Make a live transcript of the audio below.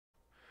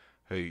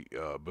Hey,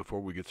 before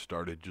we get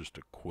started, just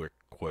a quick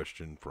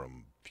question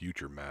from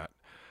future Matt.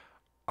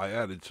 I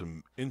added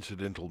some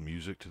incidental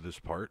music to this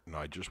part, and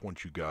I just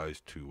want you guys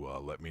to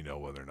let me know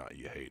whether or not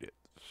you hate it.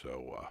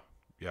 So,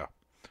 yeah,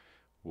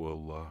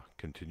 we'll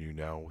continue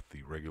now with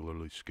the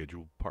regularly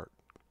scheduled part.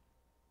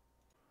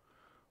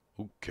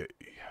 Okay,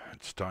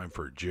 it's time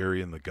for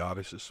Jerry and the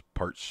Goddesses,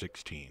 part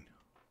 16.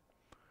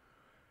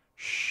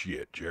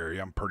 Shit, Jerry,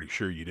 I'm pretty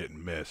sure you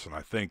didn't miss, and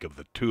I think of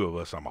the two of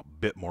us, I'm a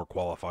bit more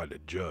qualified to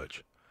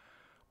judge.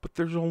 But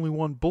there's only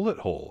one bullet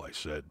hole, I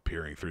said,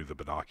 peering through the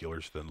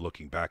binoculars, then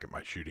looking back at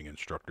my shooting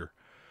instructor.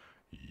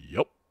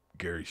 Yup,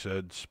 Gary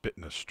said,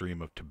 spitting a stream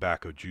of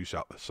tobacco juice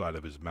out the side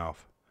of his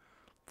mouth.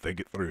 Think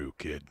it through,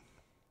 kid.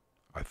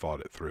 I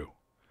thought it through.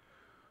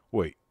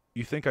 Wait,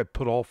 you think I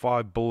put all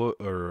five bullet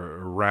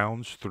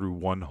rounds through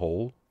one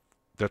hole?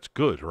 That's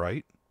good,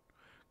 right?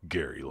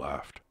 Gary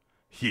laughed.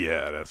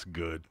 Yeah, that's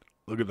good.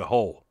 Look at the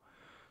hole.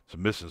 It's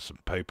missing some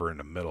paper in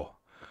the middle.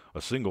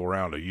 A single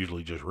round will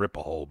usually just rip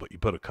a hole, but you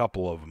put a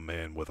couple of them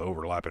in with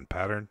overlapping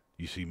pattern,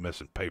 you see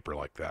missing paper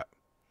like that.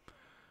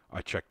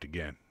 I checked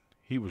again.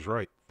 He was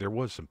right. There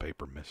was some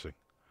paper missing.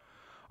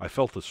 I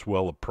felt a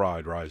swell of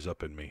pride rise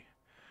up in me.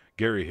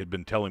 Gary had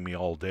been telling me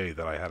all day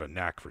that I had a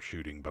knack for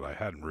shooting, but I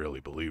hadn't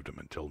really believed him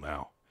until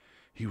now.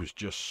 He was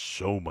just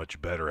so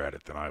much better at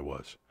it than I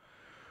was.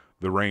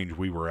 The range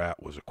we were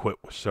at was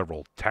equipped with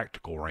several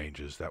tactical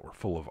ranges that were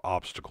full of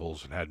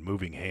obstacles and had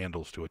moving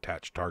handles to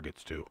attach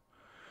targets to.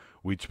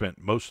 We'd spent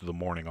most of the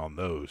morning on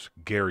those,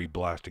 Gary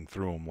blasting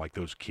through them like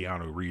those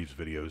Keanu Reeves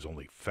videos,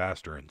 only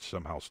faster and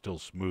somehow still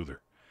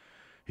smoother.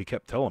 He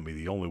kept telling me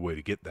the only way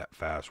to get that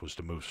fast was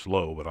to move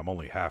slow, but I'm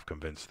only half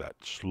convinced that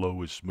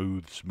slow is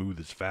smooth, smooth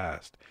is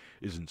fast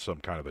isn't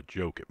some kind of a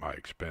joke at my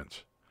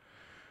expense.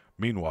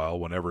 Meanwhile,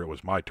 whenever it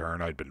was my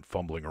turn, I'd been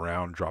fumbling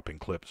around, dropping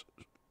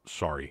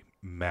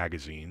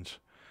magazines,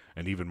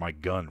 and even my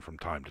gun from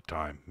time to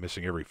time,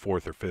 missing every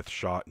fourth or fifth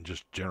shot and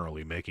just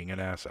generally making an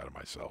ass out of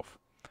myself.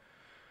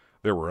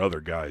 There were other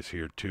guys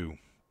here, too.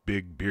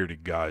 Big,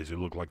 bearded guys who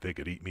looked like they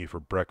could eat me for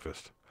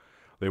breakfast.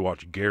 They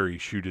watched Gary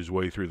shoot his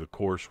way through the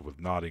course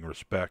with nodding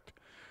respect,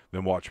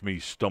 then watched me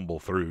stumble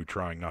through,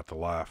 trying not to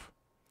laugh.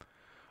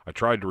 I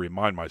tried to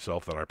remind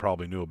myself that I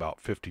probably knew about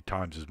 50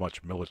 times as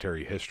much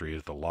military history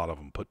as the lot of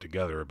them put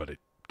together, but it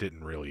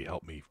didn't really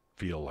help me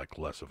feel like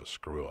less of a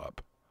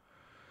screw-up.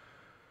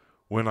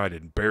 When I'd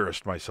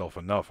embarrassed myself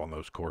enough on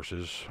those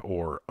courses,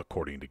 or,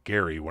 according to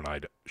Gary, when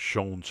I'd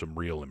shown some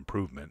real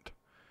improvement,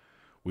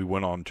 we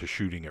went on to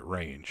shooting at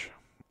range.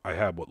 I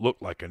had what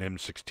looked like an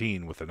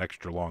M16 with an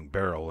extra long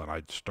barrel, and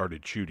I'd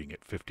started shooting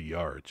at 50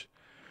 yards.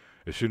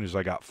 As soon as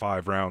I got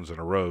 5 rounds in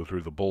a row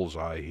through the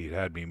bullseye, he'd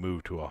had me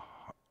move to a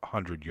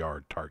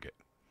 100-yard target.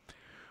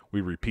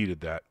 We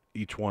repeated that,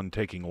 each one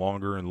taking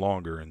longer and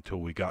longer until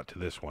we got to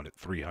this one at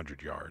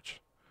 300 yards.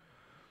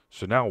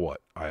 So now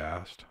what? I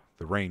asked.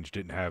 The range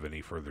didn't have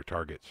any further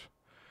targets.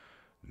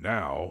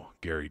 Now,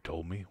 Gary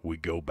told me, we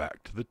go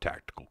back to the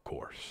tactical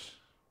course.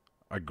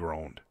 I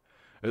groaned.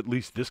 At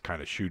least this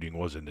kind of shooting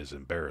wasn't as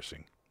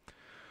embarrassing.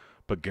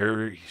 But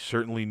Gary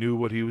certainly knew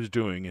what he was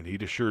doing, and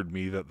he'd assured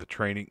me that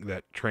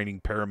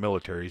training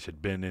paramilitaries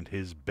had been in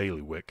his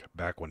bailiwick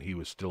back when he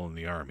was still in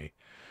the army,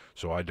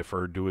 so I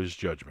deferred to his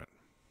judgment.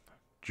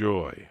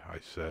 Joy, I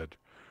said,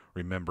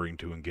 remembering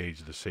to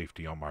engage the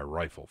safety on my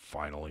rifle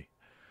finally.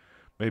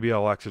 Maybe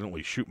I'll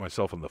accidentally shoot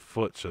myself in the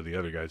foot so the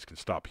other guys can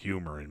stop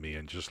humoring me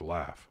and just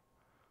laugh.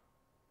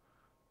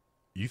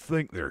 You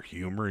think they're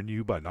humoring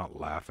you by not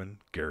laughing?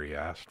 Gary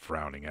asked,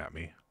 frowning at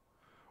me.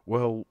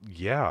 Well,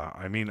 yeah.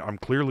 I mean, I'm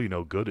clearly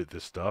no good at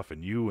this stuff,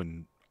 and you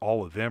and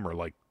all of them are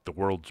like the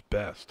world's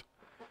best.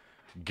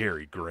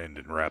 Gary grinned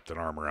and wrapped an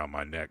arm around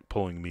my neck,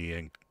 pulling me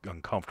in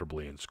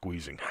uncomfortably and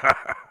squeezing. Ha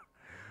ha!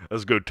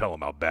 Let's go tell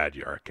them how bad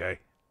you are, okay?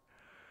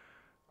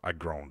 I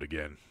groaned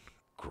again.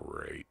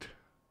 Great.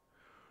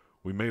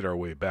 We made our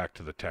way back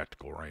to the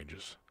tactical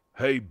ranges.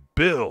 Hey,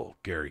 Bill,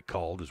 Gary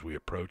called as we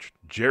approached.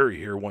 Jerry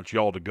here wants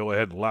y'all to go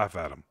ahead and laugh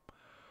at him.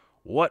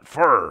 What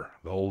for?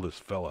 The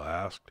oldest fellow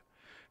asked.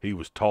 He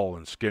was tall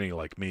and skinny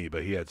like me,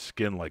 but he had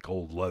skin like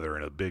old leather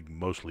and a big,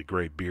 mostly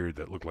gray beard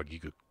that looked like you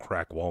could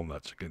crack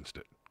walnuts against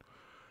it.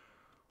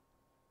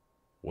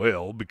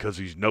 Well, because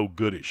he's no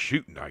good at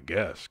shooting, I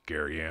guess,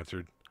 Gary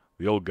answered.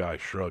 The old guy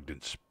shrugged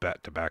and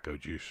spat tobacco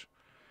juice.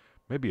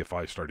 Maybe if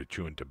I started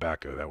chewing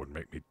tobacco, that would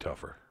make me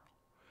tougher.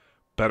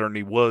 Better'n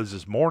he was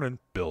this morning,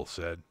 Bill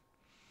said.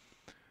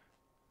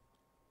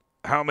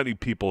 How many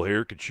people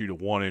here could shoot a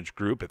 1-inch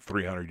group at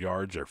 300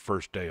 yards their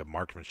first day of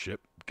marksmanship?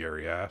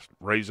 Gary asked.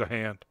 Raise a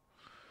hand.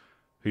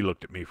 He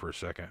looked at me for a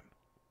second.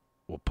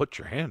 Well, put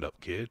your hand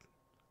up, kid.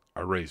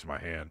 I raised my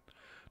hand.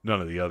 None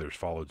of the others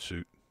followed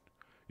suit.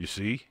 You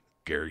see,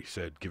 Gary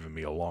said, giving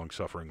me a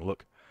long-suffering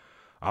look.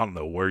 I don't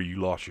know where you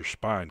lost your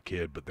spine,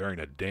 kid, but there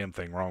ain't a damn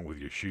thing wrong with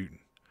your shooting.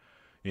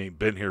 You ain't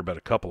been here but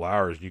a couple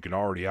hours, and you can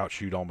already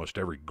outshoot almost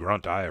every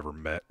grunt I ever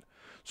met.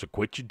 So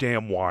quit your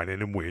damn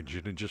whining and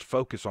whinging and just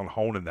focus on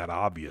honing that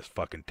obvious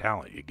fucking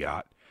talent you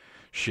got.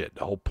 Shit,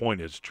 the whole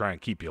point is to try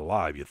and keep you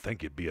alive. You'd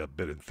think you'd be a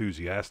bit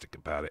enthusiastic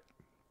about it.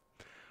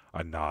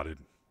 I nodded.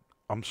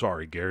 I'm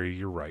sorry, Gary,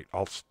 you're right.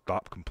 I'll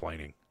stop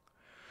complaining.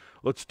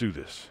 Let's do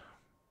this.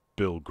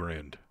 Bill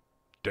grinned.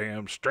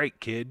 Damn straight,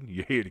 kid.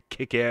 You're here to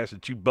kick ass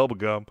and chew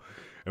bubblegum,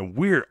 and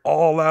we're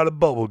all out of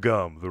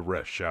bubblegum, the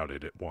rest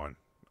shouted at one.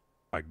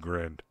 I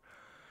grinned.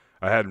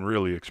 I hadn't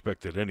really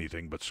expected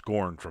anything but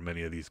scorn from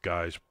any of these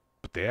guys,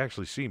 but they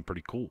actually seemed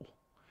pretty cool.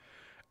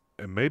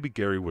 And maybe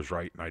Gary was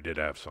right and I did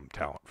have some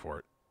talent for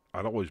it.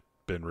 I'd always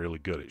been really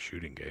good at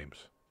shooting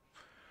games.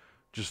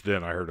 Just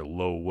then I heard a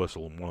low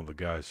whistle and one of the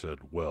guys said,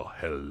 "Well,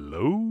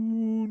 hello,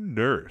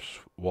 nurse,"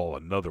 while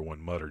another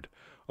one muttered,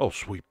 "Oh,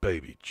 sweet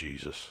baby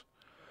Jesus."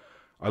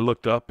 I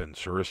looked up and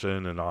Sarissa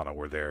and Inanna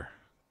were there.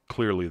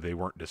 Clearly they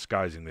weren't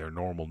disguising their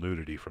normal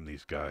nudity from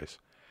these guys.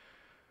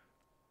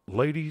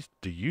 "Ladies,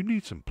 do you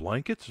need some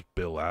blankets?"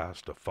 Bill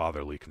asked, a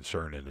fatherly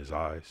concern in his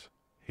eyes.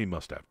 He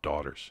must have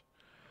daughters.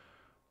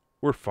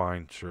 "We're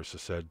fine," Sarissa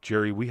said.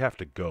 "Jerry, we have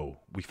to go.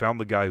 We found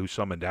the guy who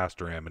summoned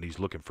Astoram, and he's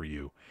looking for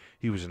you.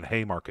 He was in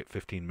Haymarket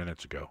 15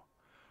 minutes ago."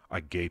 I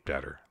gaped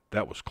at her.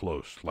 That was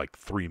close, like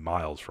 3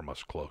 miles from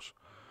us close.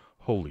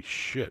 "Holy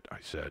shit," I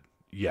said.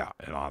 "Yeah,"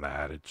 Inanna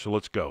added. "So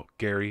let's go.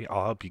 Gary,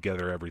 I'll help you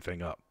gather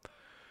everything up."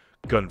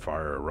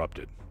 Gunfire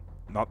erupted.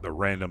 Not the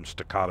random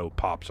staccato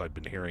pops I'd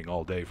been hearing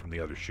all day from the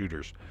other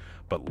shooters,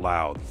 but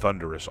loud,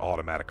 thunderous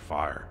automatic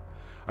fire.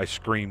 I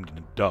screamed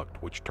and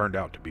ducked, which turned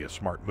out to be a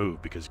smart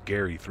move because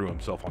Gary threw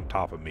himself on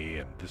top of me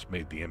and this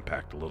made the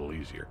impact a little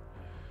easier.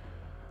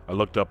 I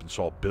looked up and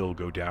saw Bill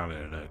go down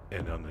in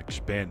an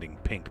expanding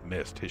pink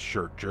mist, his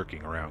shirt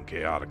jerking around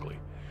chaotically.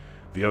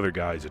 The other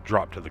guys had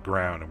dropped to the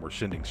ground and were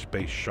sending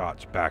space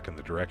shots back in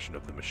the direction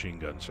of the machine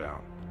gun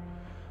sound.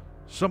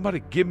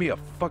 "Somebody give me a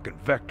fucking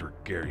vector,"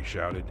 Gary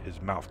shouted,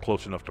 his mouth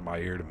close enough to my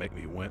ear to make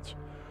me wince.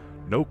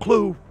 "No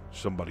clue,"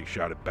 somebody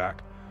shouted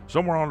back.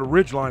 "Somewhere on the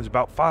ridgeline's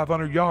about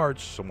 500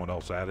 yards, someone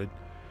else added.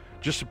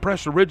 "Just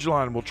suppress the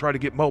ridgeline and we'll try to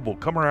get mobile.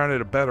 Come around at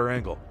a better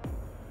angle."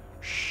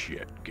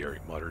 "Shit," Gary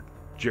muttered.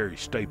 "Jerry,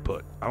 stay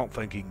put. I don't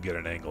think he can get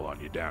an angle on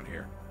you down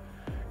here."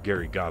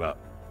 Gary got up.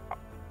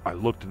 I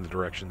looked in the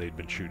direction they'd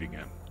been shooting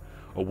in.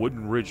 A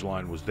wooden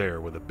ridgeline was there,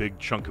 with a big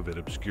chunk of it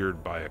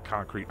obscured by a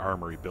concrete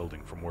armory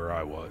building from where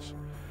I was.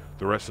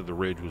 The rest of the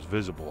ridge was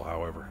visible,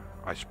 however.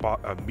 I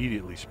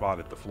immediately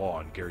spotted the flaw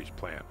in Gary's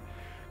plan.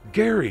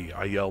 "Gary,"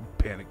 I yelled,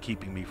 panic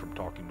keeping me from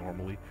talking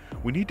normally.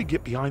 "We need to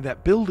get behind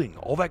that building.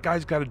 All that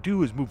guy's got to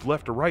do is move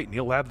left or right and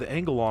he'll have the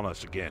angle on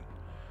us again."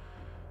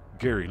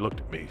 Gary looked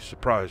at me,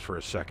 surprised for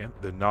a second,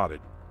 then nodded.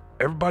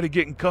 "Everybody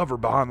get in cover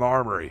behind the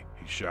armory,"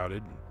 he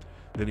shouted.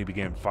 Then he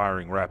began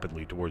firing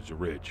rapidly towards the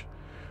ridge.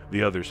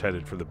 The others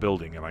headed for the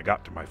building and I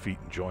got to my feet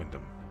and joined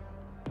them.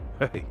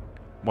 Hey,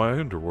 my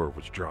underwear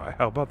was dry.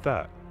 How about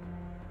that?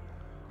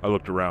 I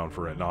looked around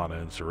for Inanna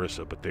and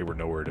Sarissa, but they were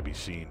nowhere to be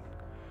seen.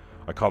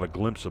 I caught a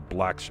glimpse of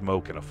black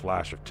smoke and a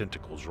flash of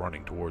tentacles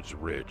running towards the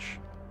ridge.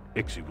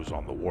 Ixie was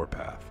on the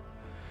warpath.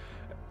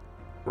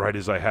 Right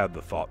as I had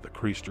the thought, the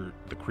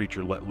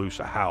creature let loose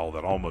a howl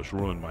that almost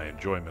ruined my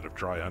enjoyment of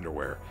dry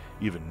underwear,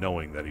 even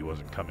knowing that he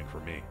wasn't coming for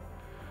me.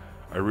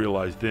 I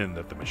realized then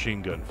that the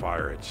machine gun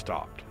fire had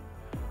stopped.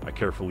 I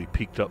carefully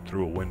peeked up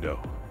through a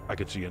window. I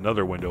could see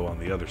another window on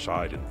the other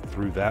side, and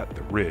through that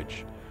the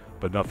ridge,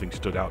 but nothing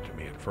stood out to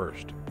me at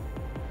first.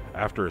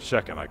 After a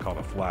second, I caught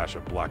a flash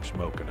of black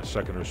smoke, and a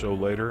second or so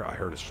later, I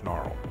heard a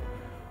snarl.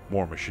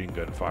 More machine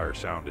gun fire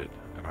sounded,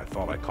 and I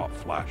thought I caught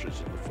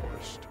flashes in the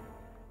forest.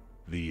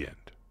 The end.